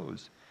menacing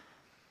foes.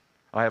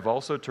 I have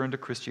also turned to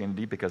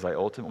Christianity because I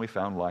ultimately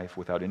found life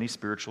without any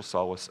spiritual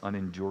solace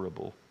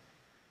unendurable,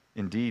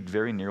 indeed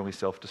very nearly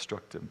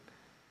self-destructive.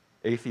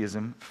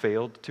 Atheism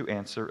failed to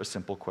answer a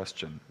simple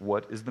question.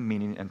 What is the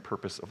meaning and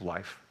purpose of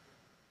life?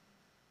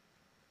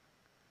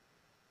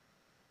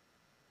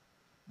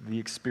 The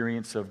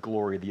experience of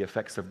glory, the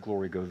effects of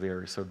glory go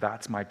there. So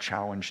that's my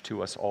challenge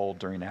to us all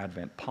during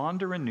Advent.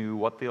 Ponder anew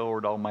what the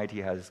Lord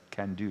Almighty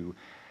can do.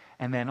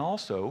 And then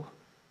also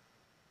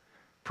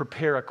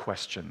prepare a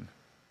question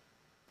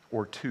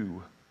or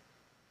two.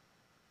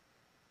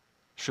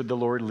 Should the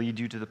Lord lead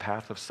you to the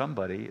path of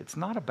somebody, it's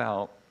not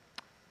about,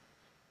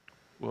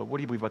 well, what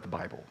do you believe about the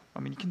Bible? I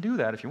mean, you can do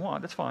that if you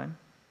want. That's fine.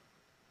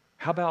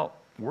 How about,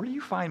 where do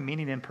you find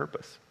meaning and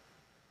purpose?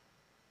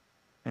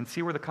 And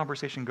see where the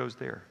conversation goes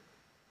there.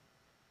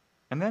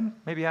 And then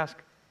maybe ask,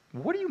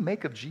 what do you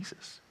make of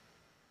Jesus?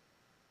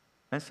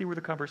 And see where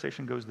the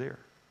conversation goes there.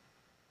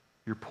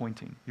 You're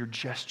pointing. You're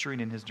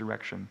gesturing in his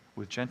direction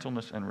with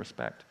gentleness and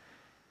respect.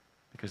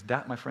 Because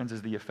that, my friends,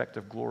 is the effect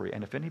of glory.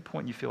 And if at any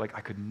point you feel like,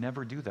 I could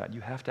never do that, you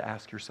have to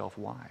ask yourself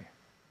why.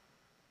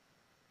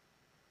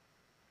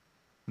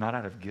 Not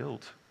out of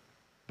guilt,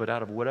 but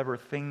out of whatever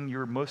thing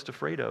you're most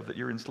afraid of that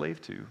you're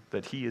enslaved to,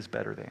 that he is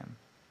better than.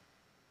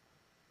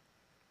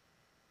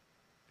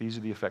 These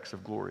are the effects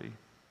of glory.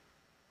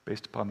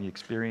 based upon the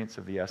experience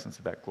of the essence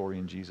of that glory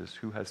in Jesus,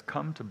 who has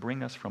come to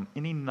bring us from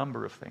any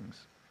number of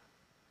things,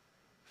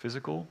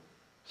 physical,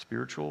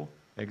 spiritual,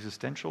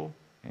 existential,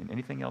 and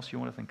anything else you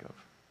want to think of.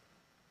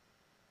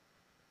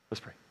 Let's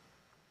pray.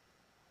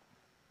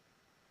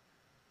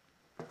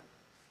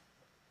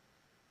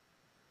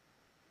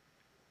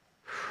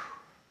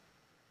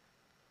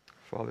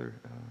 Father,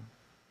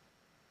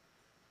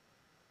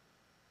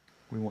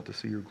 we want to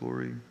see your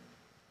glory.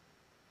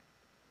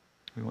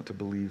 We want to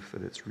believe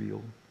that it's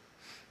real.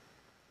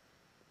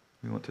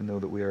 We want to know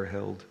that we are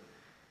held,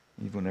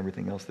 even when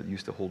everything else that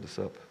used to hold us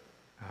up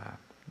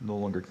no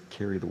longer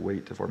carry the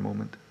weight of our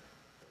moment.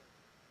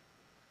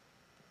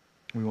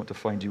 We want to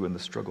find you in the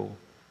struggle.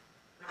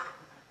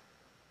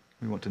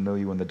 We want to know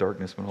you in the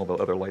darkness when all the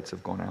other lights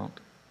have gone out.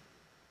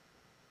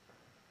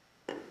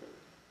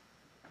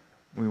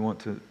 We want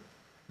to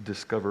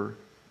discover,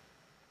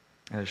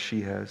 as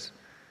she has,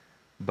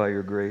 by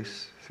your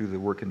grace, through the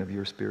working of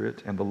your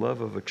Spirit, and the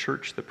love of a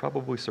church that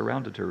probably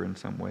surrounded her in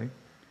some way,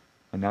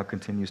 and now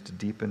continues to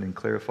deepen and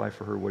clarify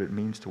for her what it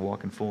means to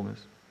walk in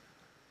fullness.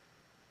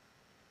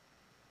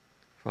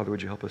 Father,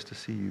 would you help us to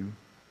see you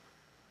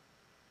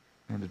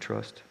and to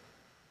trust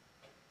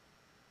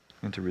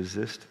and to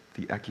resist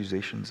the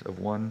accusations of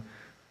one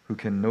who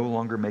can no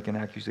longer make an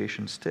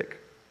accusation stick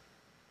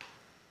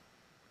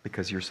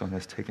because your Son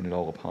has taken it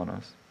all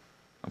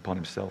upon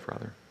himself,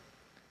 rather.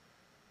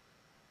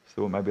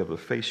 So we might be able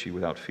to face you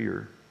without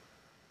fear,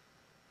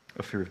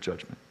 a fear of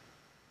judgment.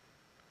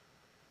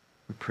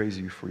 We praise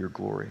you for your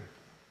glory.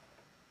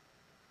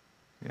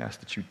 We ask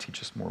that you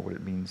teach us more what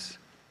it means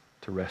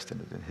to rest in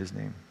it. In his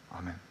name,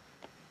 amen.